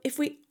if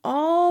we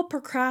all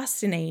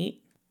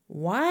procrastinate,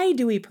 why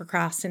do we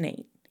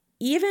procrastinate?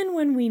 Even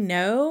when we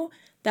know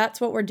that's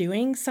what we're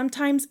doing,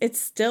 sometimes it's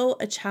still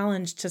a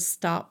challenge to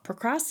stop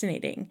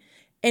procrastinating.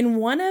 In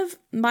one of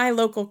my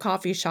local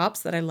coffee shops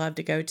that I love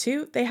to go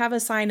to, they have a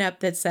sign up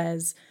that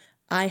says,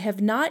 "I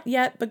have not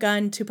yet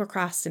begun to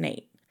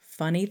procrastinate."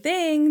 Funny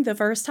thing, the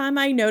first time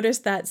I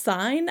noticed that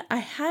sign, I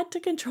had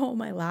to control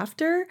my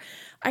laughter.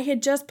 I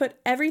had just put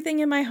everything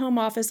in my home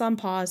office on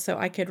pause so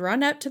I could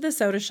run up to the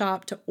soda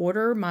shop to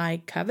order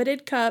my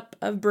coveted cup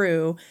of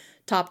brew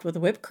topped with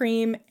whipped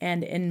cream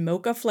and in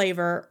mocha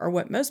flavor, or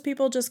what most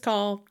people just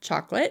call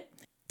chocolate.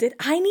 Did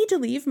I need to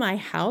leave my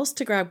house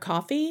to grab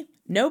coffee?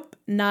 Nope,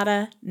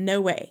 nada,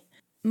 no way.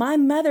 My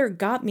mother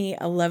got me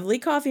a lovely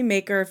coffee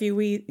maker a few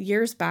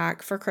years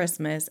back for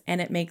Christmas,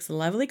 and it makes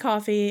lovely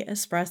coffee,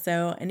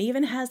 espresso, and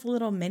even has a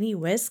little mini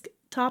whisk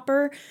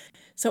topper.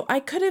 So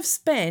I could have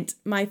spent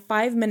my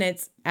 5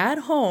 minutes at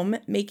home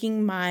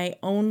making my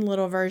own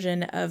little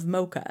version of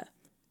mocha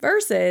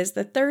versus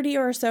the 30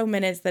 or so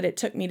minutes that it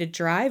took me to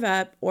drive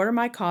up, order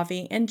my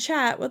coffee, and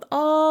chat with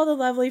all the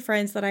lovely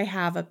friends that I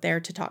have up there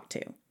to talk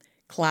to.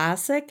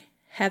 Classic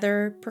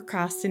Heather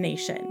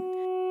procrastination.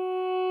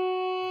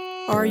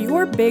 Are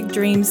your big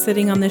dreams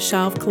sitting on the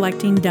shelf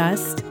collecting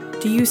dust?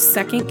 Do you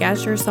second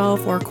guess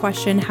yourself or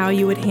question how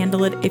you would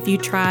handle it if you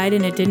tried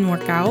and it didn't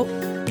work out?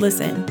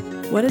 Listen,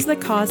 what is the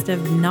cost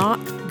of not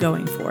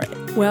going for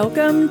it?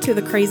 Welcome to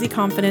the Crazy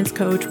Confidence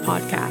Coach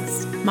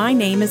podcast. My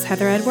name is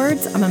Heather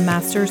Edwards. I'm a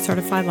Master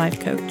Certified Life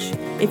Coach.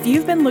 If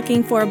you've been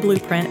looking for a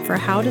blueprint for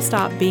how to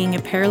stop being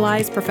a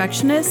paralyzed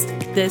perfectionist,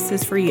 this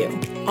is for you.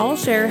 I'll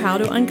share how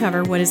to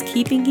uncover what is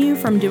keeping you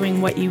from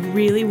doing what you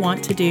really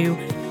want to do,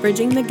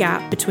 bridging the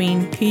gap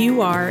between who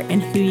you are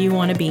and who you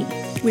want to be.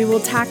 We will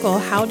tackle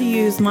how to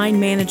use mind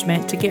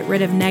management to get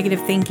rid of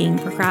negative thinking,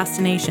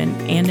 procrastination,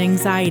 and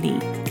anxiety.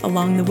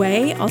 Along the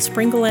way, I'll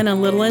sprinkle in a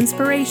little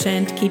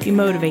inspiration to keep you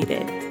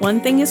motivated. One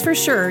thing is for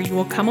sure, you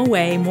will come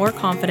away more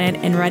confident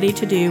and ready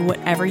to do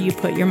whatever you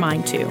put your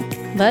mind to.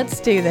 Let's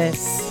do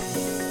this.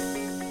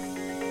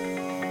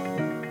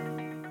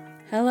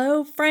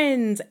 Hello,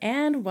 friends,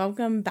 and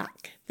welcome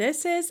back.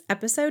 This is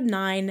episode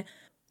 9,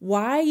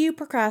 Why You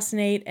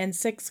Procrastinate and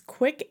 6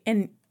 Quick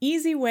and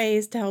Easy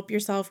Ways to Help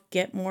Yourself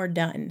Get More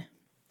Done.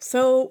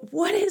 So,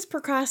 what is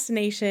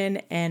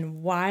procrastination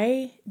and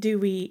why do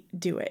we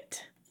do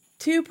it?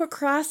 To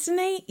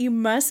procrastinate, you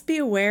must be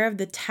aware of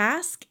the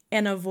task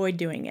and avoid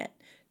doing it,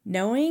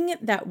 knowing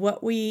that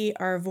what we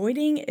are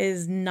avoiding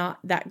is not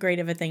that great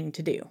of a thing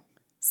to do.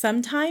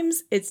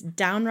 Sometimes it's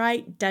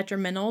downright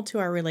detrimental to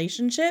our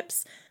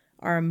relationships,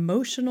 our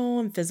emotional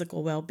and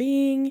physical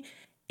well-being,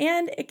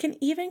 and it can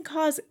even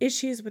cause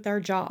issues with our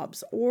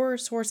jobs or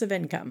source of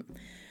income.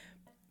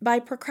 By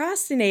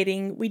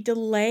procrastinating, we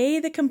delay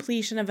the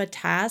completion of a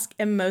task,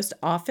 and most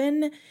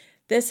often,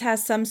 this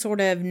has some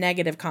sort of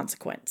negative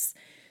consequence.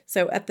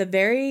 So at the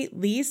very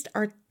least,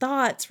 our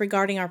thoughts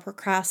regarding our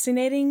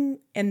procrastinating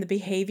and the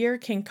behavior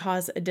can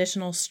cause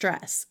additional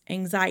stress,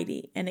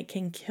 anxiety, and it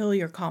can kill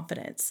your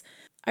confidence.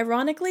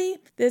 Ironically,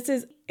 this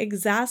is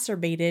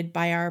exacerbated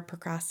by our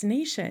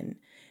procrastination.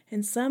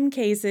 In some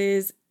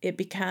cases, it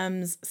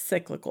becomes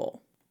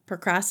cyclical.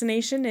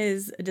 Procrastination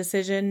is a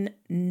decision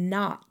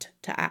not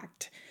to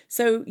act.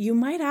 So you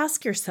might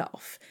ask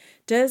yourself,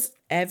 does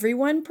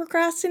everyone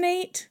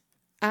procrastinate?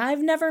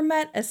 I've never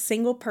met a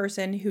single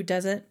person who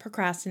doesn't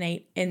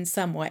procrastinate in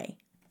some way.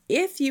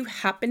 If you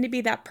happen to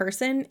be that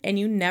person and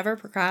you never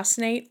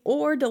procrastinate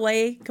or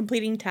delay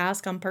completing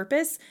tasks on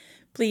purpose,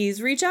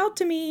 please reach out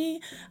to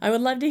me. I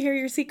would love to hear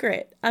your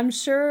secret. I'm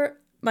sure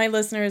my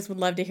listeners would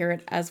love to hear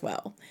it as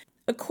well.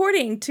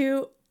 According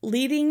to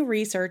leading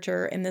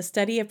researcher in the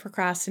study of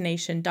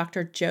procrastination,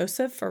 Dr.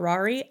 Joseph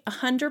Ferrari,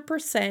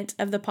 100%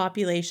 of the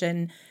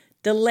population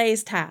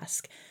delays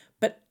tasks.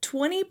 But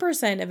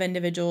 20% of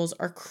individuals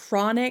are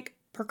chronic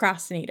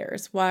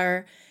procrastinators,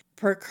 where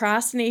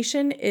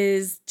procrastination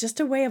is just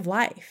a way of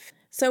life.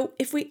 So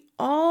if we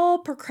all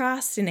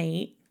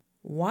procrastinate,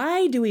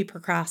 why do we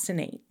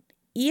procrastinate?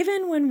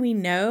 Even when we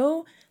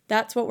know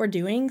that's what we're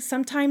doing,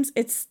 sometimes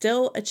it's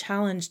still a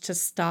challenge to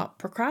stop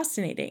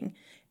procrastinating.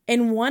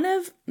 In one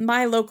of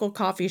my local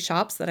coffee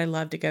shops that I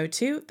love to go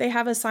to, they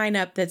have a sign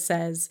up that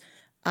says,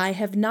 "I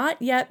have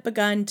not yet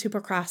begun to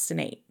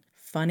procrastinate."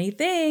 Funny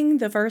thing,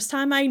 the first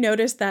time I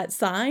noticed that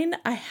sign,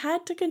 I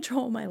had to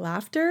control my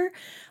laughter.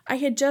 I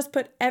had just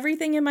put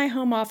everything in my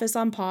home office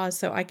on pause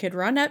so I could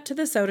run up to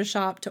the soda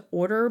shop to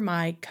order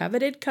my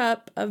coveted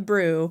cup of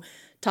brew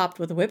topped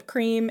with whipped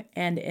cream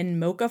and in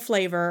mocha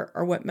flavor,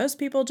 or what most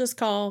people just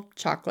call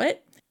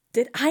chocolate.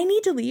 Did I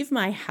need to leave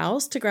my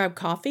house to grab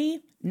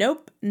coffee?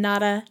 Nope,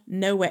 nada,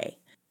 no way.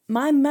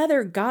 My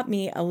mother got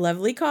me a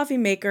lovely coffee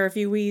maker a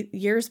few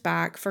years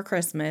back for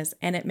Christmas,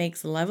 and it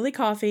makes lovely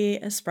coffee,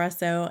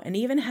 espresso, and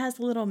even has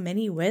a little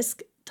mini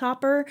whisk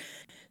topper.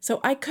 So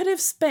I could have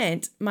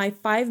spent my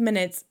 5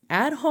 minutes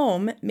at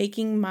home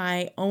making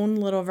my own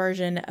little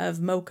version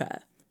of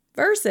mocha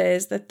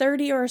versus the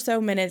 30 or so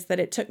minutes that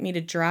it took me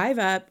to drive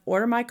up,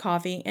 order my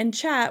coffee, and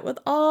chat with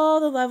all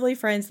the lovely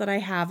friends that I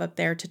have up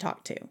there to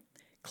talk to.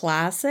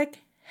 Classic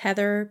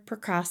Heather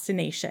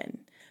procrastination.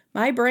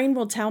 My brain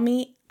will tell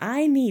me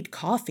I need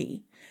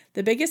coffee.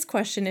 The biggest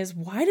question is,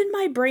 why did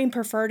my brain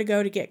prefer to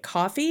go to get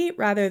coffee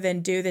rather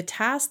than do the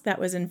task that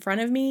was in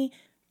front of me?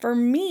 For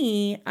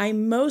me, I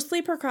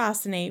mostly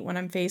procrastinate when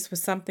I'm faced with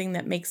something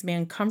that makes me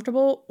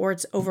uncomfortable or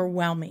it's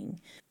overwhelming.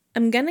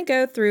 I'm going to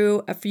go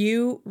through a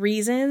few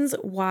reasons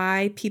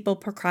why people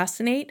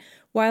procrastinate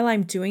while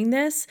I'm doing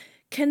this.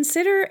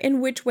 Consider in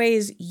which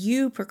ways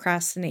you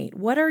procrastinate.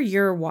 What are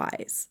your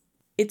whys?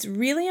 It's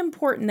really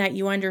important that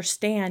you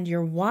understand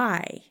your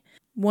why.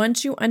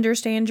 Once you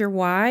understand your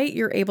why,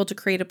 you're able to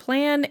create a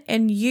plan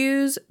and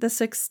use the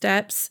 6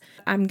 steps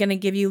I'm going to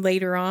give you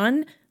later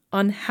on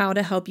how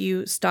to help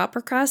you stop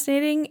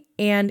procrastinating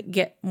and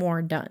get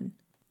more done.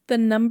 The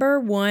number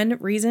 1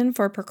 reason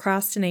for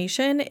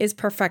procrastination is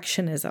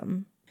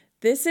perfectionism.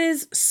 This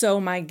is so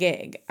my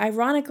gig.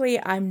 Ironically,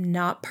 I'm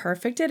not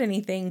perfect at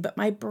anything, but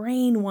my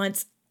brain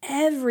wants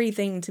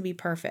everything to be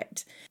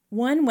perfect.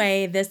 One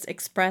way this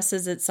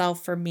expresses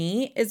itself for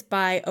me is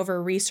by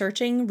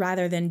over-researching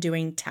rather than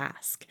doing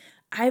tasks.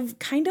 I've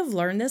kind of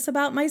learned this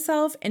about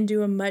myself and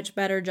do a much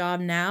better job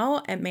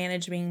now at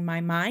managing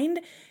my mind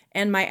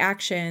and my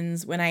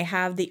actions when I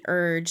have the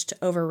urge to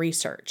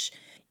over-research.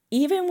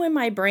 Even when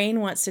my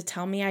brain wants to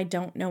tell me I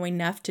don't know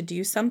enough to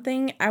do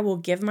something, I will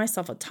give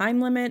myself a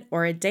time limit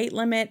or a date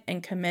limit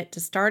and commit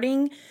to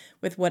starting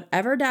with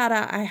whatever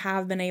data I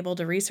have been able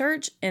to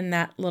research in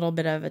that little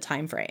bit of a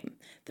time frame.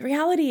 The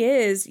reality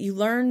is, you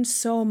learn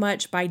so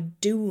much by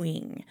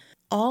doing.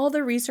 All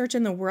the research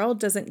in the world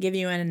doesn't give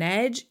you an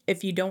edge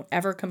if you don't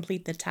ever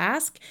complete the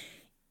task,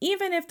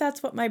 even if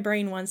that's what my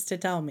brain wants to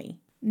tell me.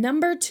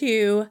 Number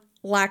 2,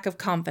 lack of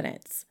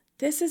confidence.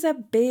 This is a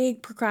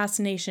big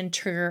procrastination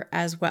trigger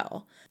as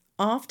well.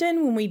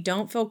 Often when we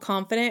don't feel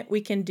confident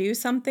we can do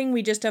something,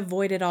 we just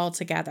avoid it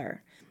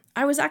altogether.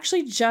 I was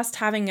actually just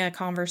having a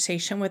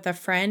conversation with a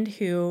friend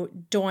who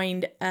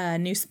joined a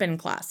new spin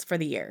class for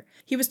the year.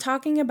 He was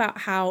talking about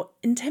how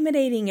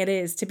intimidating it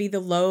is to be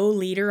the low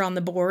leader on the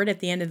board at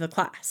the end of the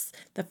class.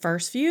 The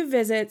first few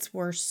visits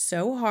were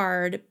so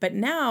hard, but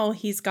now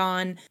he's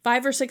gone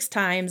 5 or 6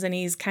 times and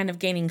he's kind of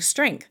gaining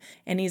strength.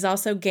 And he's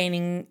also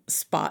gaining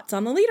spots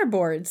on the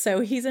leaderboard, so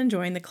he's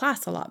enjoying the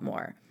class a lot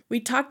more. We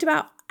talked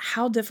about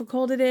how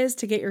difficult it is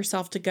to get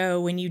yourself to go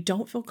when you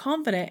don't feel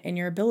confident in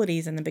your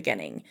abilities in the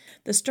beginning.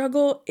 The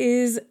struggle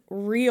is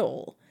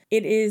real.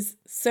 It is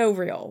so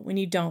real when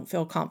you don't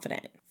feel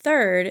confident.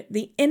 Third,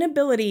 the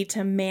inability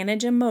to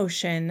manage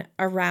emotion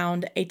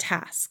around a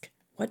task.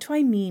 What do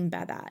I mean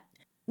by that?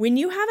 When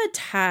you have a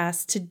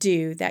task to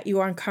do that you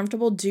are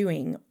uncomfortable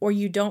doing or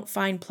you don't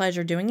find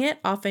pleasure doing it,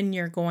 often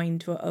you're going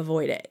to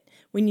avoid it.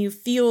 When you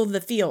feel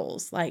the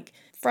feels like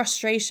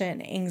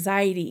frustration,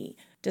 anxiety,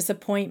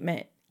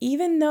 disappointment,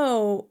 even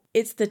though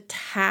it's the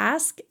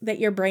task that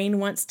your brain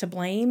wants to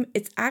blame,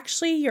 it's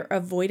actually your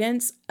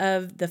avoidance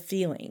of the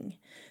feeling.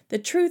 The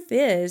truth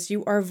is,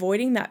 you are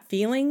avoiding that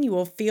feeling you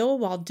will feel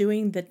while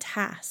doing the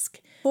task.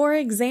 For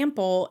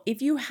example,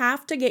 if you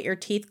have to get your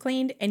teeth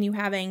cleaned and you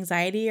have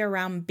anxiety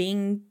around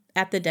being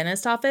at the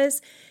dentist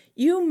office,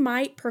 you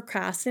might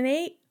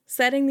procrastinate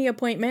setting the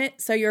appointment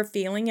so your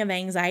feeling of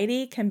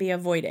anxiety can be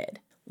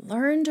avoided.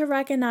 Learn to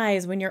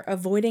recognize when you're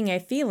avoiding a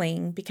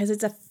feeling because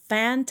it's a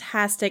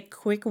fantastic,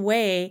 quick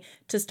way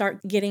to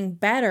start getting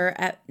better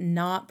at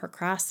not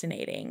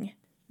procrastinating.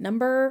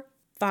 Number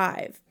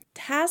 5,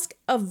 task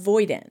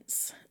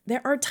avoidance.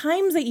 There are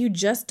times that you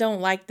just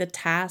don't like the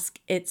task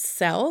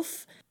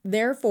itself,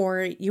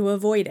 therefore you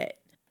avoid it.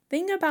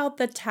 Think about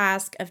the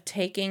task of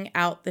taking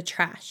out the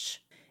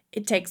trash.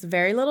 It takes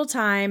very little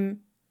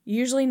time,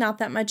 usually not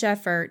that much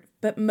effort,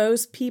 but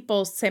most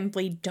people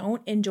simply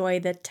don't enjoy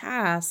the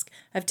task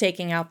of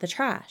taking out the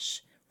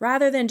trash.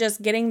 Rather than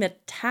just getting the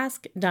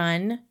task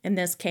done, in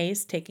this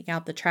case, taking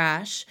out the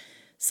trash,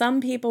 some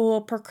people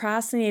will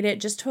procrastinate it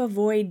just to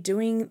avoid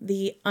doing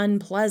the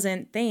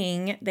unpleasant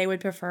thing they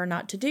would prefer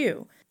not to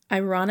do.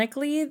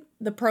 Ironically,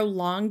 the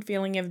prolonged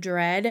feeling of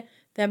dread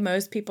that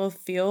most people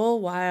feel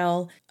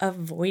while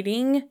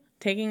avoiding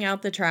taking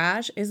out the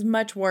trash is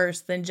much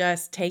worse than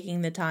just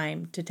taking the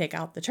time to take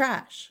out the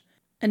trash.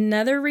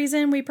 Another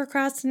reason we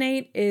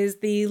procrastinate is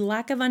the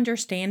lack of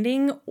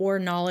understanding or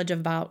knowledge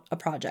about a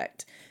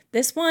project.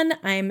 This one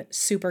I'm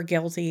super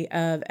guilty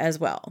of as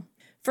well.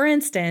 For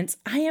instance,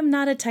 I am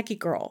not a techie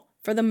girl.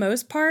 For the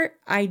most part,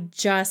 I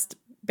just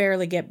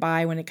barely get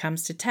by when it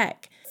comes to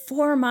tech.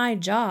 For my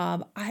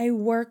job, I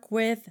work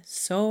with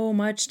so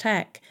much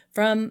tech,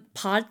 from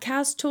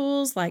podcast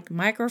tools like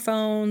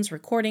microphones,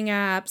 recording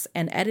apps,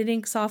 and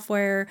editing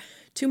software,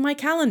 to my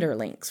calendar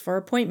links for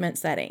appointment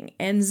setting,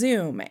 and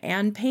Zoom,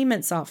 and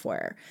payment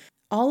software.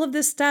 All of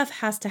this stuff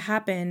has to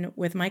happen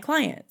with my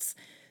clients.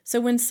 So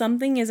when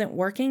something isn't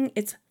working,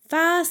 it's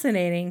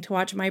fascinating to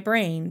watch my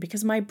brain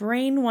because my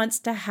brain wants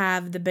to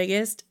have the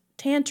biggest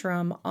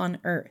tantrum on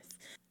earth.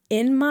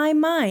 In my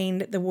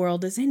mind, the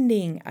world is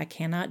ending. I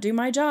cannot do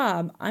my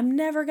job. I'm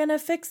never going to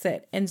fix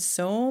it. And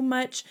so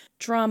much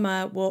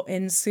drama will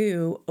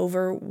ensue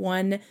over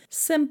one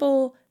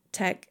simple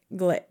tech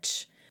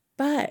glitch.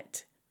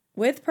 But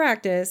With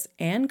practice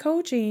and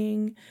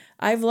coaching,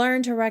 I've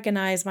learned to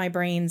recognize my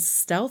brain's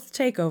stealth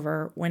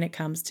takeover when it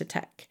comes to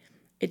tech.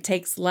 It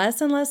takes less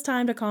and less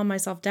time to calm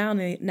myself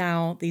down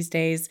now these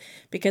days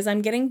because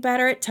I'm getting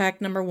better at tech,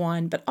 number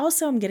one, but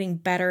also I'm getting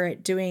better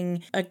at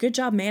doing a good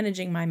job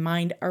managing my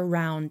mind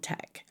around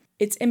tech.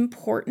 It's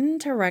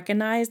important to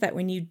recognize that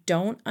when you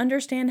don't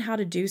understand how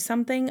to do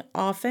something,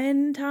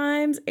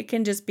 oftentimes it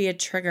can just be a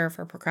trigger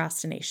for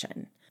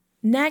procrastination.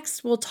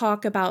 Next, we'll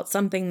talk about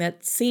something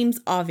that seems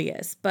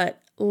obvious,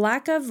 but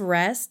lack of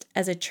rest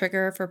as a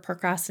trigger for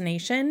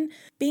procrastination.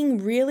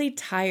 Being really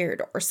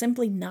tired or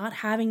simply not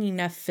having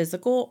enough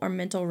physical or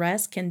mental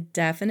rest can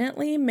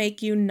definitely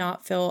make you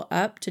not feel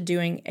up to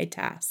doing a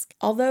task.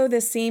 Although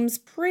this seems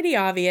pretty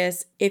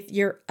obvious, if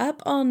you're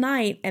up all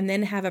night and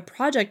then have a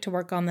project to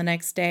work on the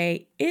next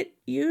day, it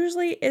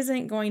usually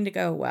isn't going to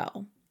go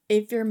well.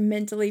 If you're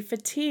mentally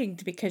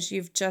fatigued because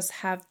you've just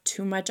have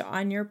too much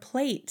on your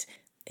plate,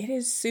 it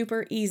is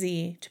super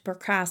easy to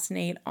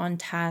procrastinate on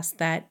tasks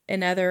that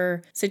in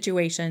other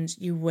situations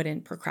you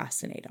wouldn't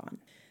procrastinate on.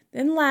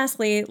 Then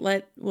lastly,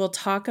 we'll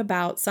talk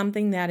about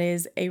something that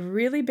is a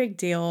really big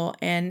deal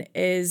and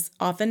is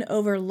often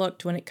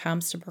overlooked when it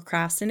comes to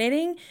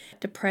procrastinating: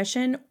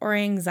 depression or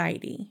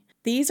anxiety.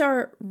 These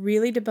are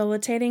really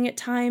debilitating at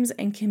times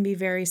and can be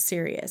very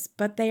serious,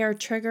 but they are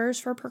triggers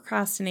for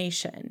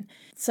procrastination.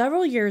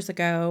 Several years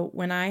ago,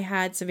 when I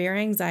had severe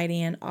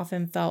anxiety and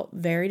often felt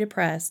very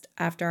depressed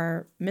after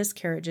our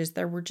miscarriages,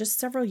 there were just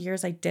several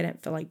years I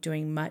didn't feel like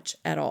doing much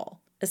at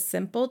all. A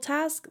simple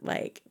task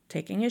like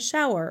taking a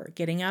shower,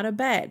 getting out of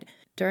bed,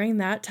 during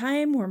that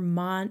time were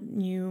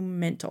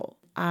monumental.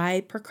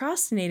 I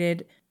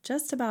procrastinated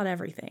just about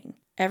everything.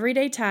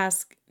 Everyday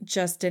tasks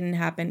just didn't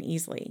happen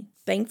easily.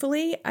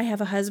 Thankfully, I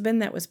have a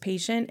husband that was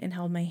patient and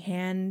held my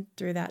hand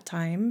through that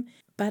time,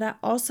 but I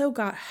also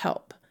got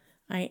help.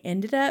 I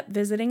ended up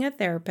visiting a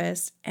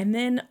therapist, and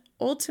then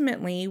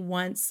ultimately,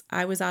 once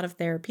I was out of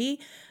therapy,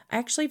 I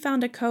actually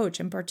found a coach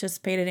and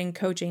participated in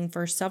coaching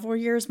for several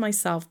years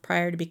myself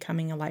prior to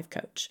becoming a life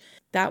coach.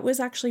 That was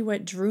actually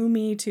what drew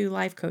me to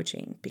life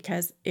coaching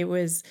because it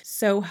was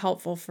so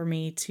helpful for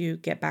me to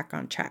get back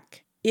on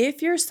track.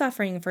 If you're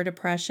suffering from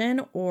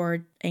depression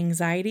or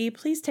anxiety,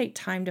 please take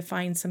time to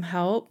find some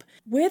help.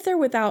 With or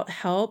without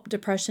help,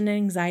 depression and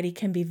anxiety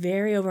can be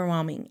very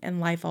overwhelming and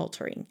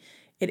life-altering.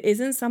 It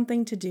isn't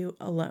something to do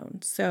alone.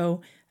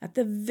 So at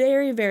the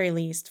very, very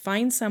least,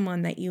 find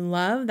someone that you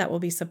love that will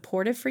be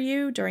supportive for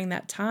you during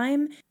that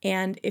time.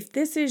 And if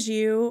this is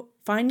you,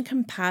 find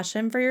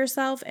compassion for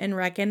yourself and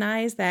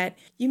recognize that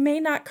you may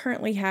not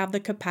currently have the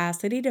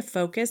capacity to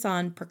focus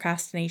on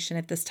procrastination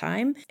at this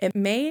time. It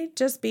may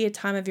just be a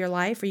time of your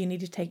life where you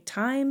need to take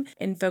time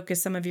and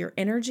focus some of your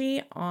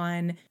energy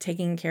on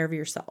taking care of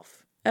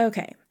yourself.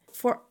 Okay.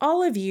 For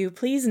all of you,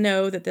 please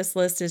know that this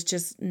list is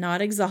just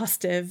not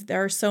exhaustive.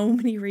 There are so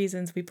many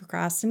reasons we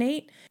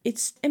procrastinate.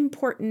 It's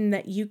important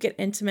that you get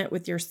intimate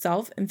with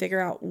yourself and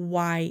figure out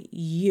why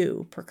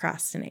you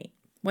procrastinate.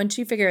 Once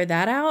you figure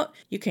that out,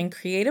 you can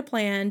create a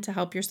plan to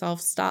help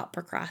yourself stop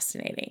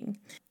procrastinating.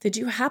 Did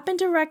you happen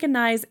to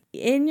recognize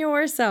in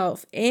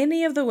yourself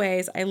any of the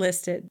ways I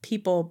listed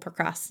people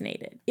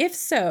procrastinated? If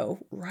so,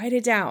 write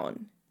it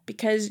down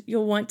because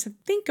you'll want to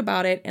think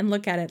about it and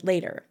look at it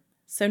later.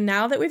 So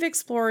now that we've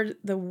explored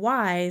the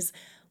whys,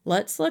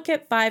 let's look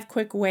at 5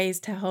 quick ways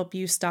to help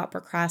you stop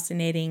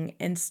procrastinating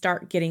and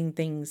start getting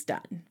things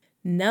done.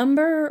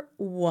 Number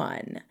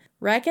 1,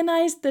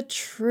 recognize the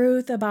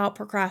truth about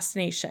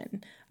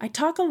procrastination. I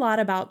talk a lot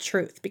about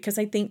truth because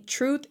I think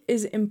truth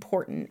is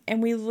important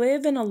and we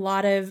live in a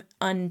lot of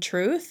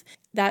untruth.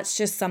 That's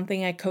just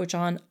something I coach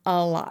on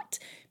a lot.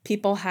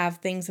 People have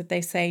things that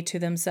they say to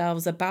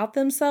themselves about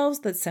themselves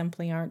that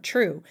simply aren't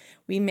true.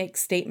 We make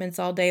statements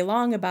all day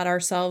long about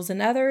ourselves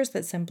and others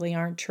that simply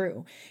aren't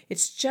true.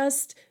 It's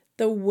just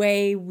the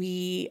way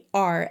we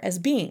are as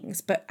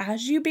beings. But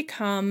as you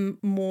become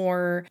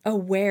more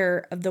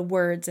aware of the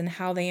words and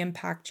how they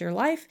impact your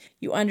life,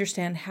 you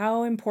understand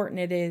how important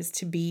it is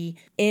to be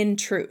in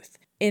truth.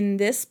 In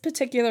this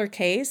particular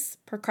case,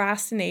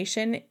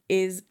 procrastination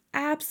is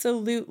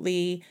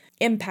absolutely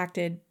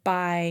impacted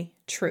by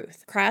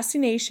truth.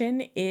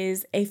 Procrastination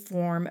is a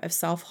form of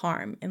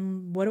self-harm.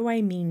 And what do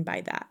I mean by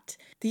that?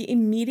 The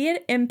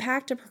immediate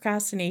impact of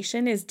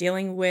procrastination is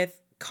dealing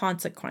with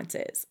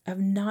consequences of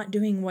not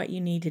doing what you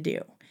need to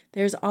do.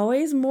 There's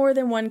always more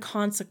than one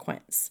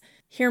consequence.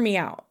 Hear me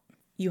out.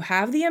 You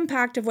have the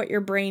impact of what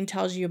your brain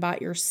tells you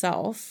about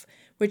yourself,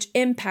 which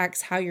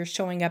impacts how you're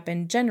showing up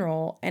in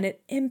general, and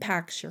it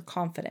impacts your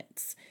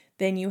confidence.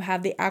 Then you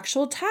have the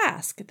actual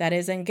task that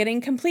isn't getting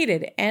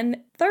completed.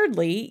 And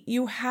thirdly,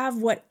 you have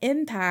what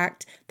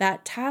impact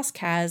that task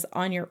has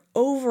on your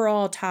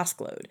overall task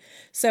load.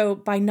 So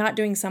by not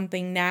doing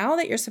something now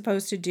that you're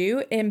supposed to do,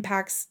 it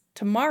impacts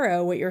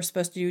tomorrow what you're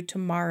supposed to do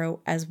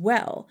tomorrow as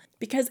well.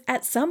 Because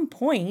at some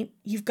point,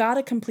 you've got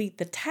to complete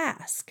the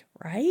task,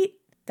 right?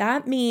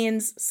 That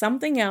means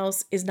something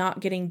else is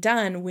not getting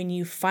done when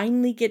you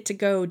finally get to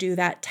go do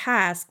that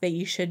task that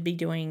you should be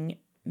doing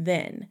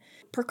then.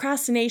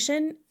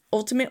 Procrastination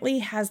ultimately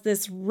has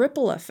this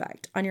ripple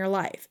effect on your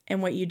life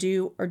and what you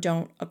do or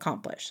don't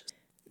accomplish.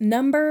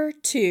 Number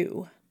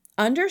 2,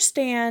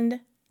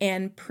 understand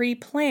and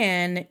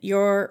pre-plan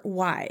your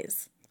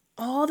whys.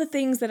 All the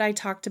things that I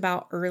talked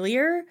about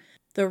earlier,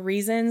 the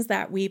reasons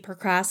that we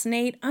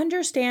procrastinate,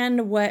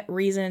 understand what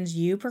reasons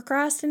you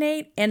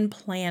procrastinate and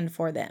plan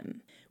for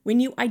them. When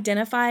you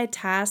identify a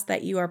task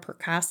that you are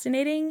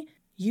procrastinating,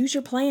 use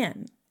your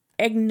plan.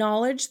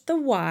 Acknowledge the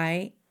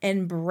why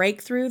and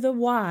break through the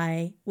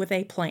why with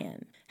a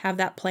plan. Have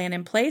that plan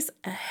in place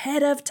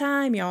ahead of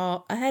time,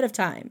 y'all, ahead of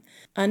time.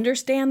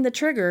 Understand the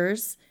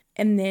triggers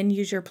and then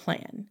use your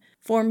plan.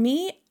 For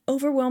me,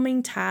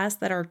 overwhelming tasks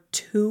that are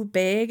too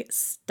big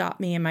stop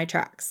me in my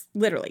tracks.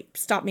 Literally,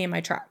 stop me in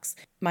my tracks.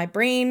 My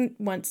brain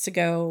wants to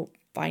go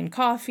find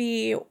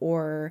coffee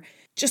or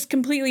just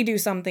completely do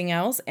something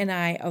else, and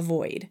I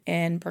avoid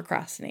and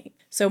procrastinate.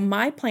 So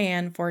my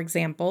plan, for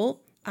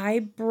example, I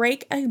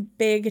break a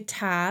big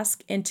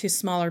task into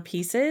smaller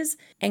pieces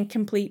and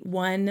complete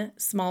one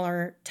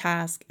smaller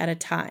task at a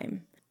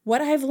time.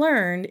 What I've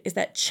learned is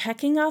that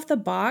checking off the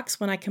box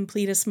when I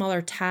complete a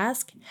smaller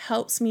task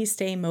helps me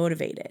stay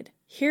motivated.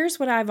 Here's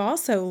what I've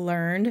also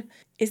learned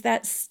is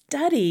that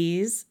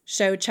studies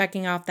show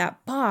checking off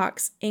that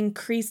box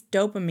increase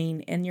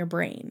dopamine in your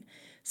brain.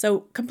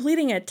 So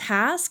completing a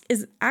task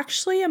is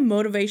actually a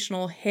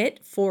motivational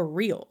hit for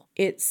real.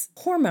 It's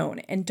hormone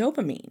and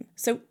dopamine.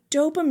 So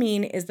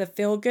dopamine is the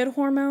feel-good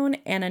hormone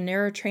and a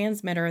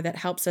neurotransmitter that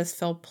helps us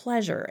feel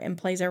pleasure and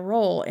plays a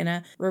role in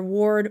a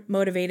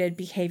reward-motivated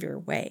behavior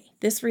way.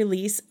 This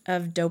release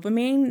of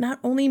dopamine not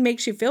only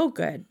makes you feel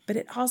good, but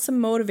it also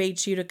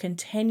motivates you to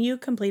continue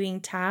completing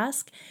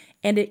tasks,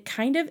 and it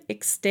kind of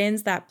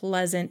extends that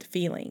pleasant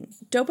feeling.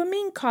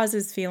 Dopamine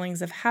causes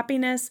feelings of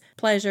happiness,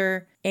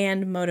 pleasure,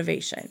 and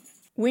motivation.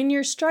 When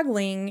you're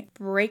struggling,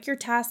 break your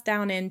task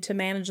down into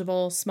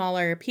manageable,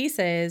 smaller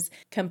pieces,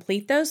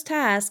 complete those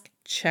tasks,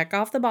 check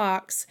off the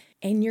box,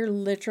 and you're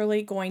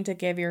literally going to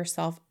give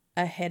yourself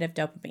a hit of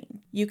dopamine.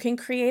 You can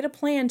create a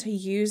plan to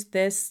use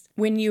this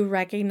when you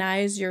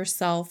recognize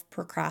yourself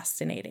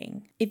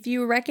procrastinating. If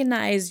you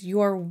recognize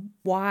your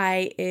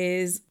why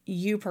is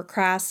you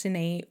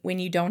procrastinate when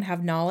you don't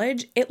have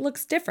knowledge, it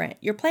looks different.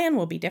 Your plan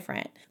will be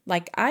different.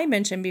 Like I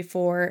mentioned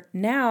before,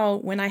 now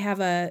when I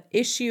have an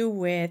issue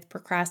with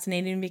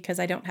procrastinating because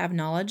I don't have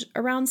knowledge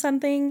around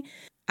something,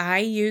 I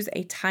use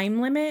a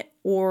time limit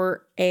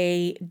or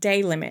a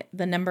day limit,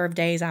 the number of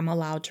days I'm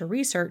allowed to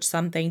research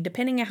something,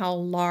 depending on how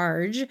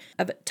large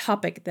of a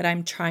topic that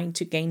I'm trying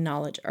to gain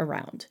knowledge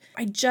around.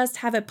 I just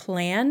have a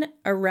plan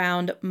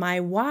around my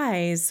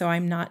whys so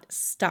I'm not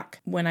stuck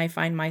when I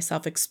find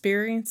myself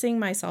experiencing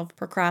myself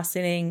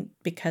procrastinating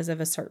because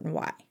of a certain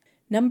why.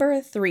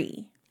 Number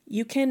 3.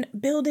 You can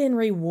build in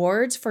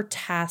rewards for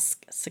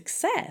task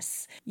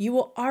success. You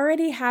will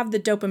already have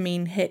the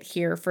dopamine hit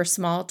here for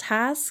small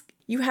tasks.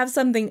 You have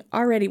something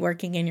already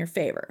working in your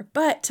favor.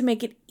 But to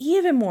make it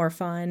even more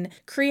fun,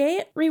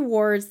 create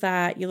rewards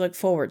that you look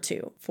forward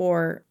to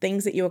for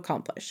things that you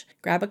accomplish.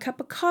 Grab a cup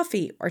of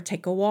coffee or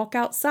take a walk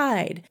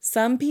outside.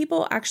 Some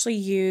people actually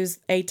use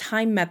a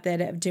time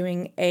method of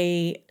doing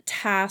a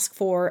task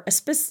for a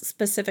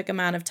specific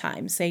amount of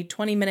time, say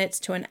 20 minutes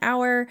to an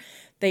hour.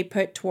 They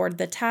put toward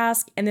the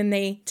task and then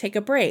they take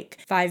a break,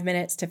 5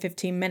 minutes to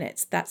 15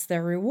 minutes. That's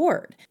their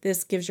reward.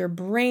 This gives your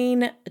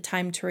brain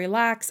time to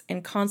relax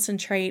and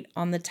concentrate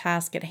on the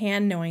task at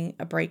hand, knowing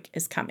a break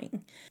is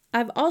coming.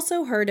 I've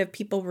also heard of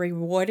people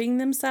rewarding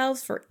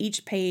themselves for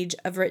each page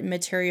of written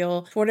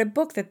material for a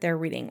book that they're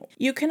reading.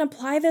 You can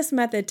apply this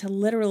method to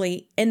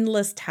literally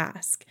endless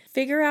tasks.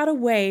 Figure out a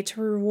way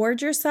to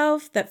reward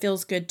yourself that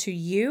feels good to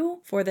you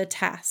for the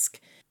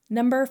task.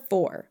 Number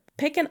 4.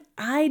 Pick an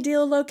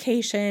ideal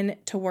location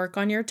to work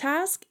on your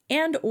task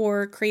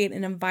and/or create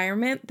an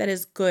environment that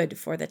is good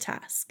for the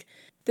task.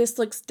 This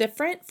looks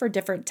different for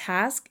different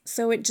tasks,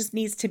 so it just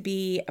needs to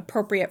be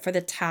appropriate for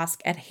the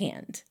task at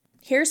hand.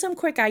 Here's some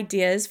quick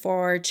ideas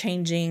for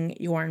changing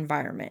your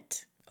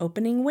environment.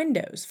 Opening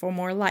windows for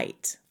more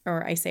light,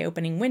 or I say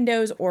opening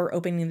windows or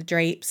opening the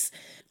drapes.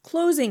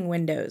 Closing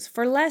windows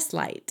for less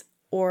light,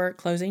 or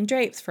closing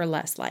drapes for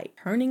less light,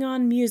 turning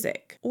on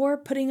music, or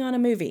putting on a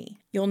movie.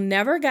 You'll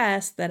never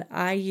guess that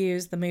I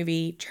use the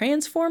movie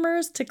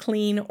Transformers to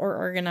clean or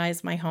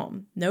organize my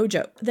home. No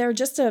joke. There are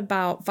just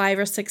about 5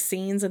 or 6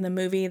 scenes in the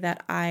movie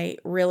that I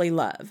really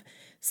love.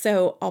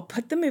 So I'll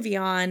put the movie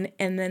on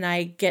and then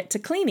I get to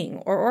cleaning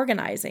or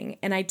organizing,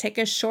 and I take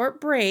a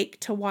short break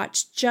to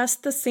watch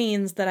just the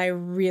scenes that I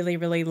really,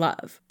 really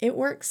love. It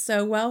works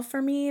so well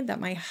for me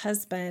that my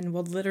husband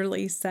will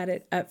literally set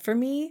it up for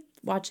me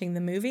watching the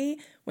movie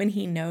when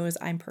he knows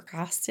I'm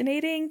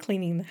procrastinating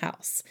cleaning the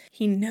house.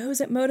 He knows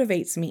it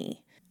motivates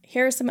me.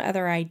 Here are some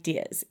other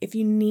ideas. If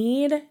you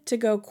need to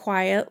go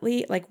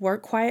quietly, like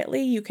work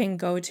quietly, you can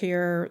go to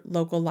your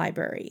local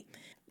library.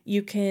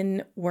 You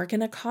can work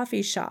in a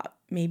coffee shop.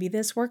 Maybe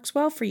this works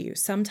well for you.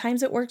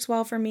 Sometimes it works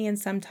well for me and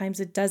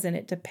sometimes it doesn't.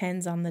 It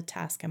depends on the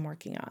task I'm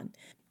working on.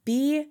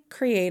 Be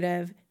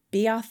creative,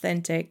 be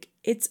authentic.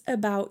 It's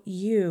about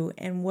you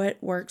and what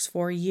works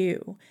for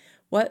you.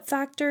 What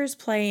factors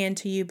play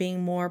into you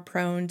being more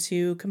prone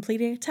to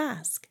completing a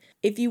task?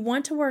 If you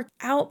want to work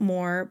out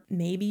more,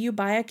 maybe you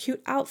buy a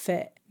cute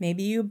outfit.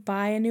 Maybe you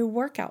buy a new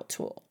workout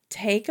tool.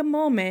 Take a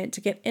moment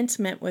to get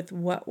intimate with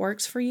what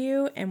works for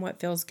you and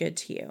what feels good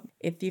to you.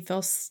 If you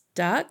feel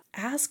stuck,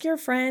 ask your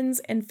friends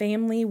and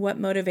family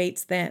what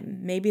motivates them.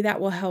 Maybe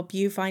that will help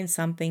you find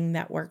something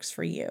that works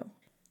for you.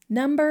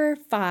 Number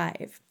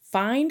 5,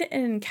 find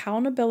an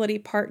accountability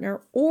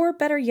partner, or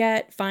better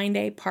yet, find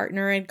a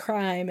partner in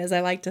crime, as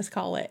I like to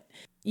call it.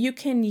 You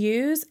can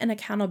use an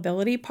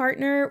accountability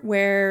partner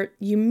where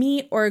you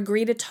meet or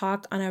agree to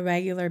talk on a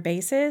regular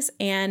basis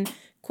and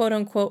quote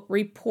unquote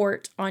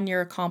report on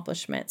your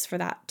accomplishments for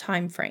that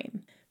time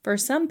frame. For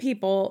some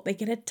people, they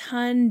get a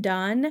ton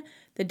done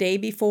the day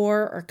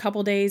before or a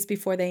couple days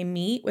before they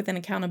meet with an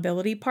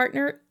accountability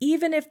partner,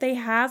 even if they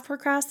have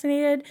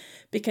procrastinated,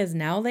 because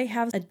now they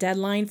have a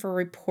deadline for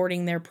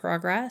reporting their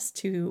progress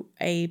to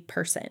a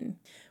person.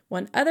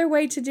 One other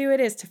way to do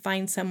it is to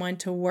find someone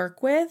to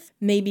work with,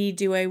 maybe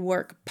do a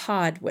work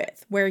pod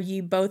with, where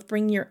you both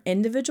bring your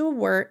individual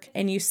work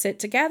and you sit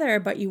together,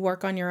 but you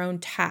work on your own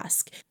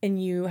task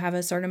and you have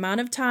a certain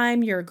amount of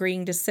time. You're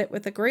agreeing to sit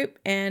with a group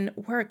and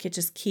work. It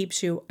just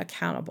keeps you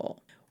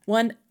accountable.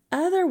 One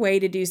other way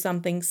to do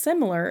something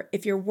similar,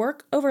 if your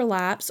work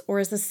overlaps or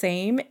is the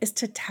same, is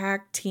to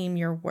tag team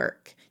your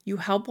work. You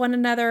help one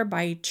another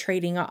by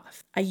trading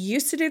off. I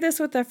used to do this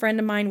with a friend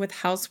of mine with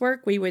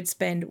housework. We would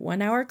spend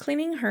 1 hour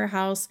cleaning her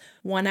house,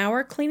 1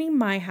 hour cleaning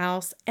my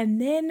house,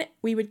 and then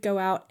we would go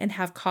out and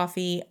have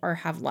coffee or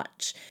have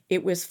lunch.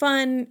 It was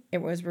fun,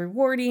 it was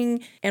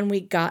rewarding, and we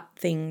got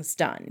things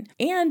done.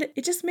 And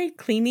it just made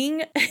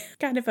cleaning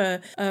kind of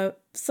a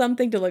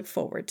something to look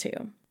forward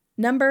to.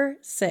 Number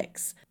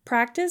 6,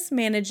 practice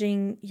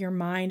managing your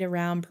mind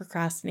around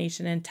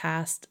procrastination and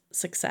task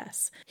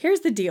success.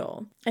 Here's the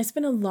deal. I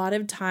spent a lot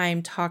of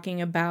time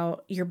talking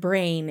about your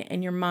brain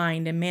and your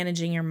mind and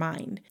managing your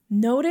mind.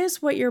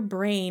 Notice what your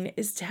brain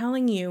is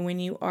telling you when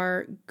you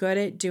are good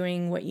at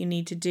doing what you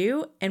need to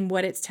do and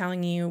what it's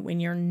telling you when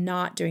you're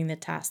not doing the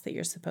task that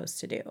you're supposed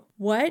to do.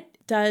 What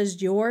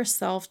does your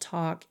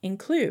self-talk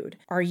include?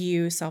 Are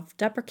you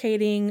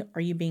self-deprecating?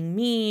 Are you being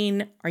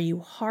mean? Are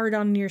you hard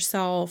on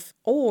yourself?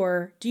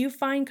 Or do you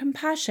find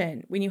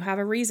compassion when you have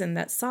a reason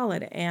that's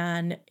solid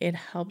and it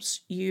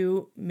helps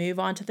you move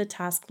on to the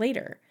task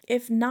later?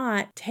 If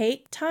not,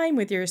 take time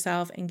with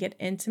yourself and get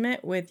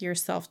intimate with your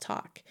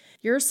self-talk.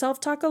 Your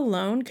self-talk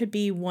alone could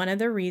be one of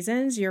the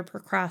reasons you're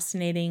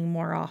procrastinating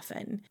more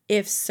often.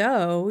 If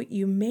so,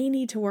 you may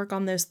need to work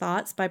on those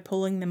thoughts by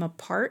pulling them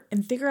apart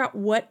and figure out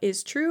what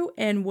is true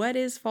and what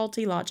is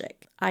faulty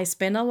logic. I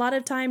spend a lot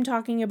of time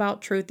talking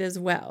about truth as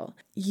well.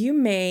 You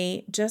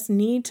may just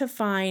need to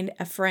find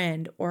a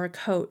friend or a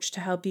coach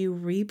to help you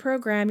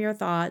reprogram your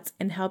thoughts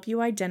and help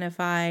you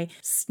identify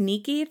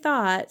sneaky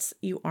thoughts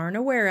you aren't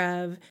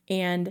aware of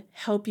and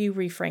help you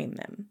reframe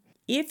them.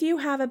 If you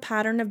have a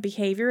pattern of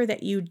behavior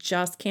that you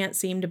just can't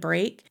seem to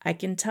break, I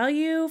can tell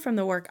you from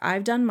the work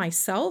I've done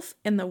myself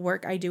and the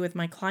work I do with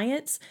my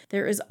clients,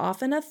 there is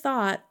often a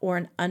thought or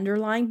an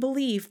underlying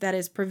belief that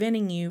is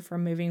preventing you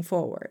from moving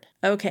forward.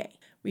 Okay,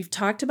 we've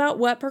talked about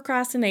what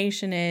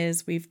procrastination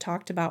is, we've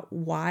talked about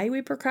why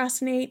we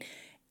procrastinate,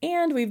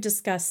 and we've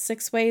discussed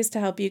 6 ways to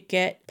help you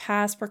get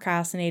past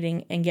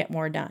procrastinating and get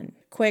more done.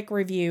 Quick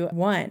review.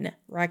 1,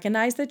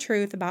 recognize the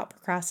truth about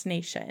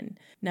procrastination.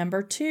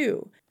 Number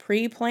 2,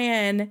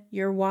 pre-plan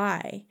your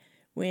why.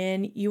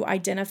 When you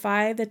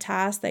identify the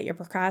task that you're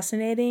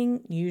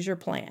procrastinating, use your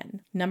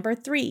plan. Number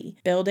 3,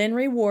 build in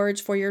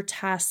rewards for your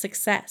task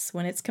success.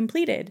 When it's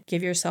completed,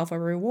 give yourself a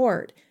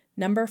reward.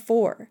 Number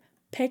 4,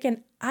 pick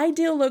an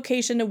ideal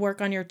location to work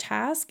on your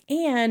task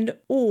and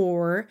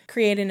or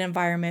create an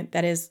environment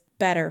that is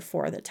better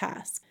for the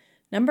task.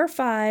 Number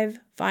 5,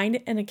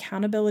 find an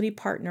accountability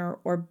partner,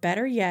 or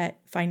better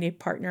yet, find a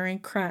partner in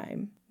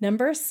crime.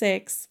 Number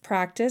 6,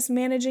 practice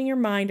managing your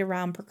mind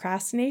around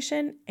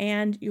procrastination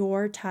and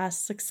your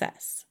task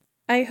success.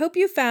 I hope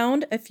you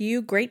found a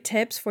few great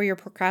tips for your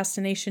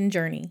procrastination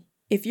journey.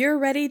 If you're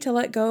ready to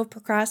let go of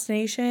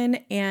procrastination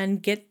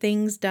and get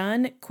things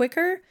done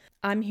quicker,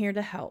 I'm here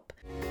to help.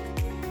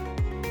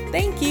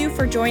 Thank you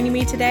for joining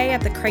me today at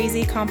the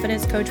Crazy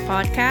Confidence Coach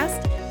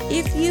podcast.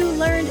 If you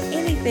learned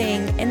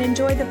anything and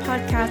enjoyed the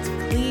podcast,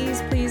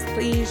 please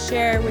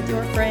share with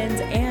your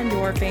friends and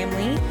your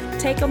family.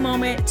 Take a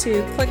moment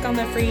to click on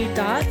the 3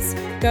 dots,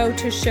 go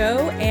to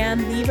show,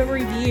 and leave a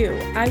review.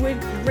 I would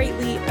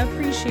greatly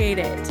appreciate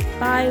it.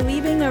 By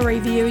leaving a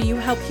review, you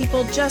help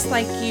people just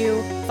like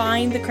you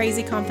find the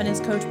Crazy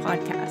Confidence Coach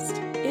podcast.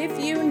 If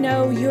you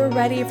know you're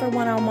ready for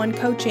one-on-one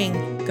coaching,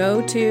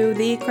 go to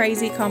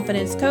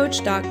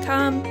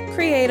thecrazyconfidencecoach.com,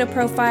 create a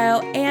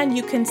profile, and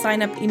you can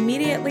sign up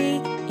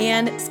immediately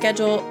and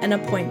schedule an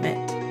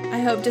appointment. I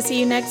hope to see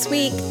you next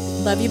week.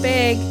 Love you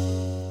big.